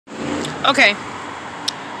Okay,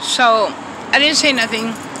 so I didn't say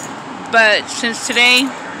nothing, but since today,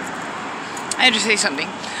 I had to say something.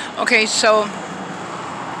 Okay, so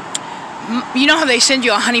you know how they send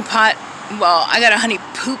you a honey pot? Well, I got a honey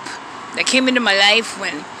poop that came into my life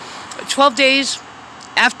when 12 days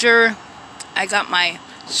after I got my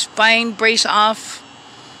spine brace off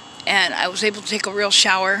and I was able to take a real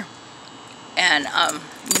shower. And,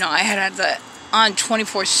 you know, I had that on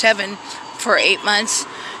 24/7 for 8 months.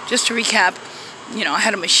 Just to recap, you know, I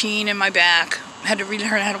had a machine in my back. I had to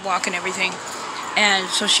relearn how to walk and everything. And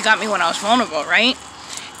so she got me when I was vulnerable, right?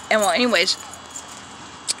 And well, anyways,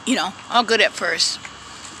 you know, all good at first.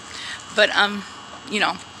 But, you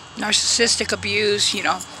know, narcissistic abuse, you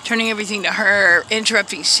know, turning everything to her,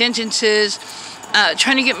 interrupting sentences,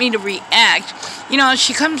 trying to get me to react. You know,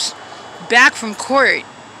 she comes back from court.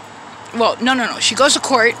 Well, no. She goes to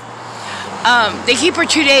court. They keep her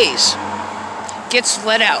 2 days. Gets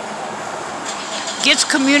let out. Gets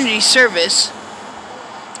community service.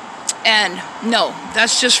 And no,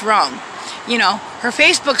 that's just wrong. You know, her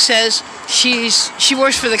Facebook says she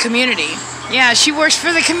works for the community. Yeah, she works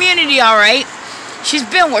for the community, all right. She's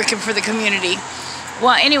been working for the community.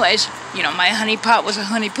 Well, anyways, you know, my honey pot was a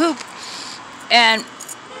honey poop. And,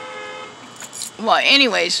 well,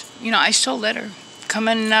 anyways, you know, I still let her come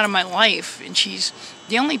in and out of my life. And she's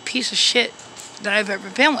the only piece of shit that I've ever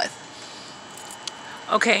been with.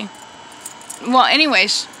 Okay. Well,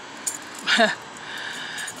 anyways. I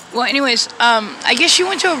guess she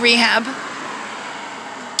went to a rehab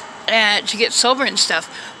and to get sober and stuff.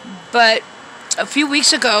 But a few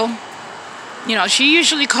weeks ago, you know, she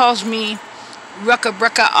usually calls me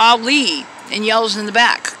Rucka Ali and yells in the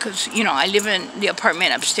back. Because, you know, I live in the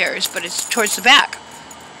apartment upstairs, but it's towards the back.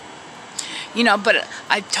 You know, but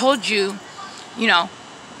I told you, you know,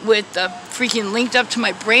 with the freaking linked up to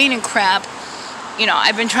my brain and crap, you know,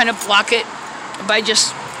 I've been trying to block it by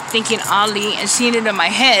just thinking Ali and seeing it in my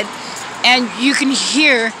head. And you can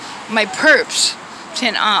hear my perps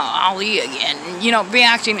saying, oh, Ali again, and, you know,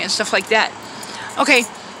 reacting and stuff like that. Okay,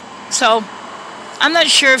 so I'm not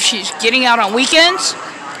sure if she's getting out on weekends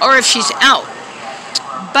or if she's out.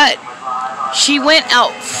 But she went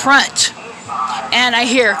out front. And I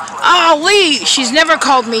hear, Ali. She's never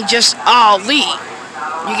called me just Ali.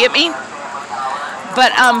 You get me?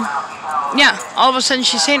 But, yeah, all of a sudden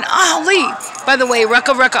she's saying, Ali. By the way,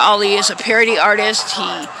 Rucka Ali is a parody artist.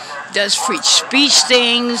 He does free speech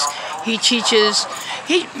things. He teaches.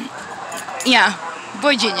 Yeah,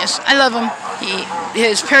 boy genius. I love him.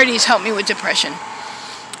 His parodies help me with depression.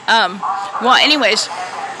 Well, anyways,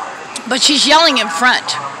 but she's yelling in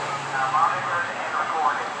front.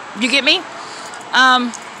 You get me?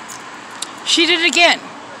 She did it again.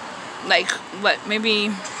 Like, what,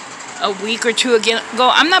 maybe a week or two ago.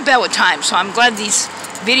 I'm not bad with time, so I'm glad these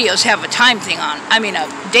videos have a time thing on. I mean, a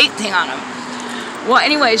date thing on them. Well,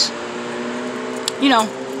 anyways, you know,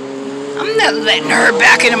 I'm not letting her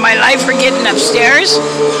back into my life for getting upstairs.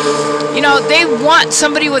 You know, they want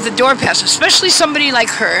somebody with a door pass, especially somebody like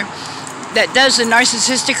her that does the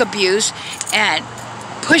narcissistic abuse and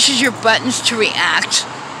pushes your buttons to react.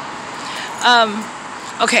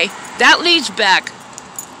 Okay, that leads back,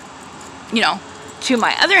 you know, to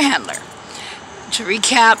my other handler. To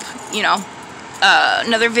recap, you know,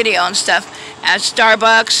 another video and stuff at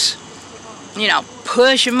Starbucks, you know,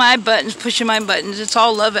 pushing my buttons. It's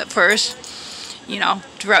all love at first, you know,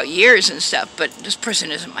 throughout years and stuff, but this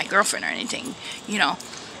person isn't my girlfriend or anything, you know.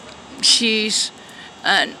 She's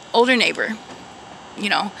an older neighbor, you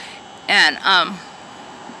know, and,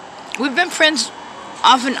 we've been friends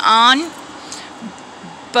off and on,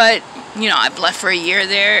 but, you know, I've left for a year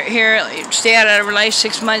here, stay out of her life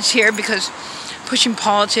 6 months here because pushing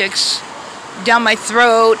politics down my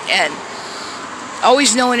throat and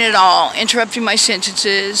always knowing it all, interrupting my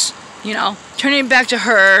sentences, you know, turning it back to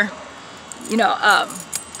her, you know,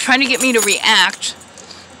 trying to get me to react,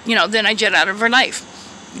 you know, then I jet out of her life.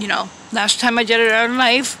 You know, last time I jetted out of her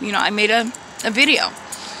life, you know, I made a video.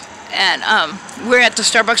 And we're at the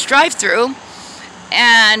Starbucks drive-thru,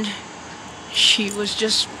 and she was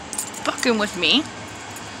just fucking with me.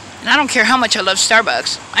 And I don't care how much I love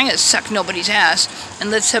Starbucks. I'm going to suck nobody's ass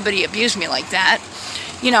and let somebody abuse me like that.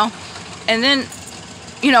 You know, and then,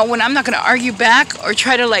 you know, when I'm not going to argue back or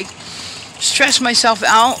try to, like, stress myself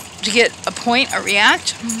out to get a point or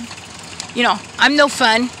react, you know, I'm no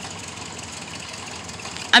fun.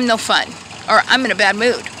 I'm no fun. Or I'm in a bad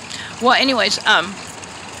mood. Well, anyways,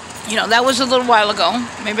 you know, that was a little while ago.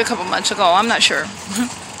 Maybe a couple months ago. I'm not sure.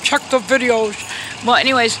 Check the videos. Well,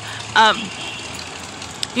 anyways,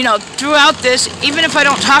 you know, throughout this, even if I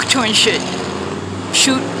don't talk to her and shit,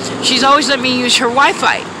 she's always let me use her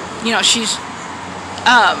Wi-Fi. You know, she's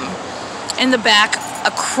in the back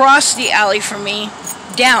across the alley from me,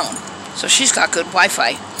 down. So she's got good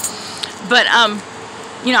Wi-Fi. But,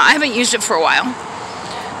 you know, I haven't used it for a while.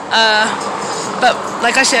 But,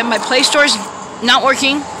 like I said, my Play Store's not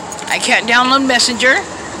working. I can't download Messenger.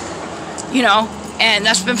 You know, and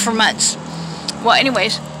that's been for months. Well,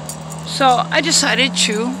 anyways, so I decided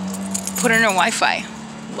to put in her Wi-Fi.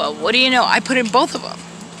 Well, what do you know? I put in both of them,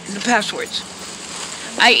 the passwords.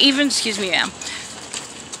 I even, excuse me, ma'am,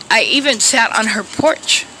 I even sat on her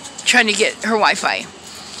porch trying to get her Wi-Fi.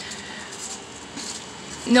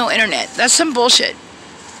 No internet. That's some bullshit.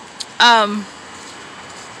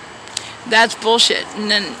 That's bullshit. And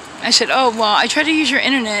then I said, oh, well, I tried to use your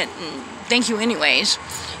internet, and thank you anyways.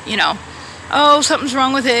 You know, oh, something's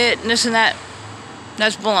wrong with it, and this and that.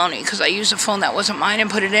 That's baloney, because I used a phone that wasn't mine and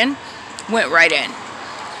put it in. Went right in.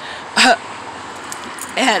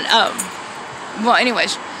 And, well,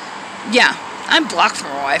 anyways, yeah, I'm blocked from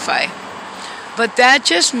her Wi-Fi. But that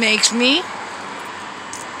just makes me,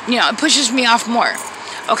 you know, it pushes me off more.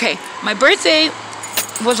 Okay, my birthday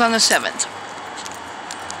was on the 7th.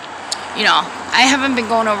 You know, I haven't been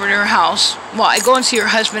going over to her house. Well, I go and see her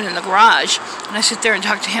husband in the garage, and I sit there and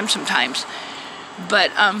talk to him sometimes.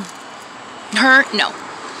 But, her, no.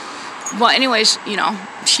 Well, anyways, you know,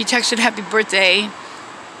 she texted happy birthday,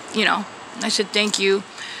 you know, and I said thank you.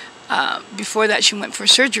 Before that, she went for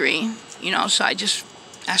surgery, you know, so I just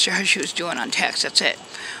asked her how she was doing on text, that's it.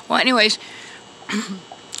 Well, anyways,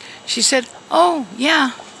 she said, oh,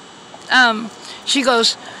 yeah. She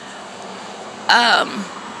goes,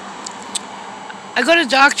 I go to the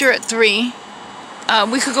doctor at 3.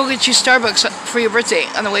 We could go get you Starbucks for your birthday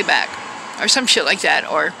on the way back. Or some shit like that.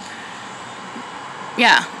 Or,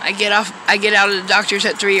 yeah, I get out of the doctor's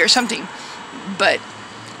at 3 or something. But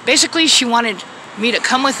basically she wanted me to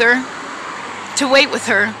come with her, to wait with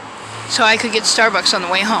her, so I could get Starbucks on the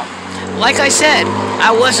way home. Like I said,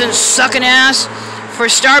 I wasn't sucking ass for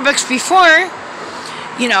Starbucks before.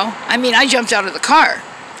 You know, I mean, I jumped out of the car.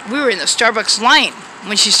 We were in the Starbucks line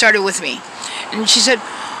when she started with me. And she said,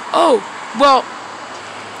 oh, well,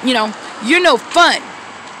 you know, you're no fun.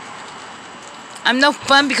 I'm no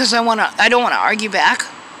fun because I don't want to argue back.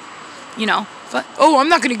 You know, but, oh, I'm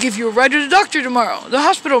not going to give you a ride to the doctor tomorrow, the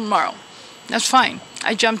hospital tomorrow. That's fine.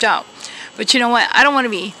 I jumped out. But you know what? I don't want to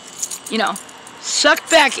be, you know, sucked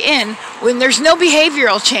back in when there's no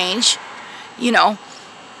behavioral change. You know,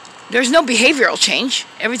 there's no behavioral change.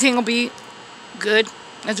 Everything will be good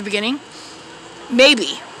at the beginning.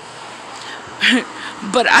 Maybe.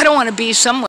 But I don't want to be someone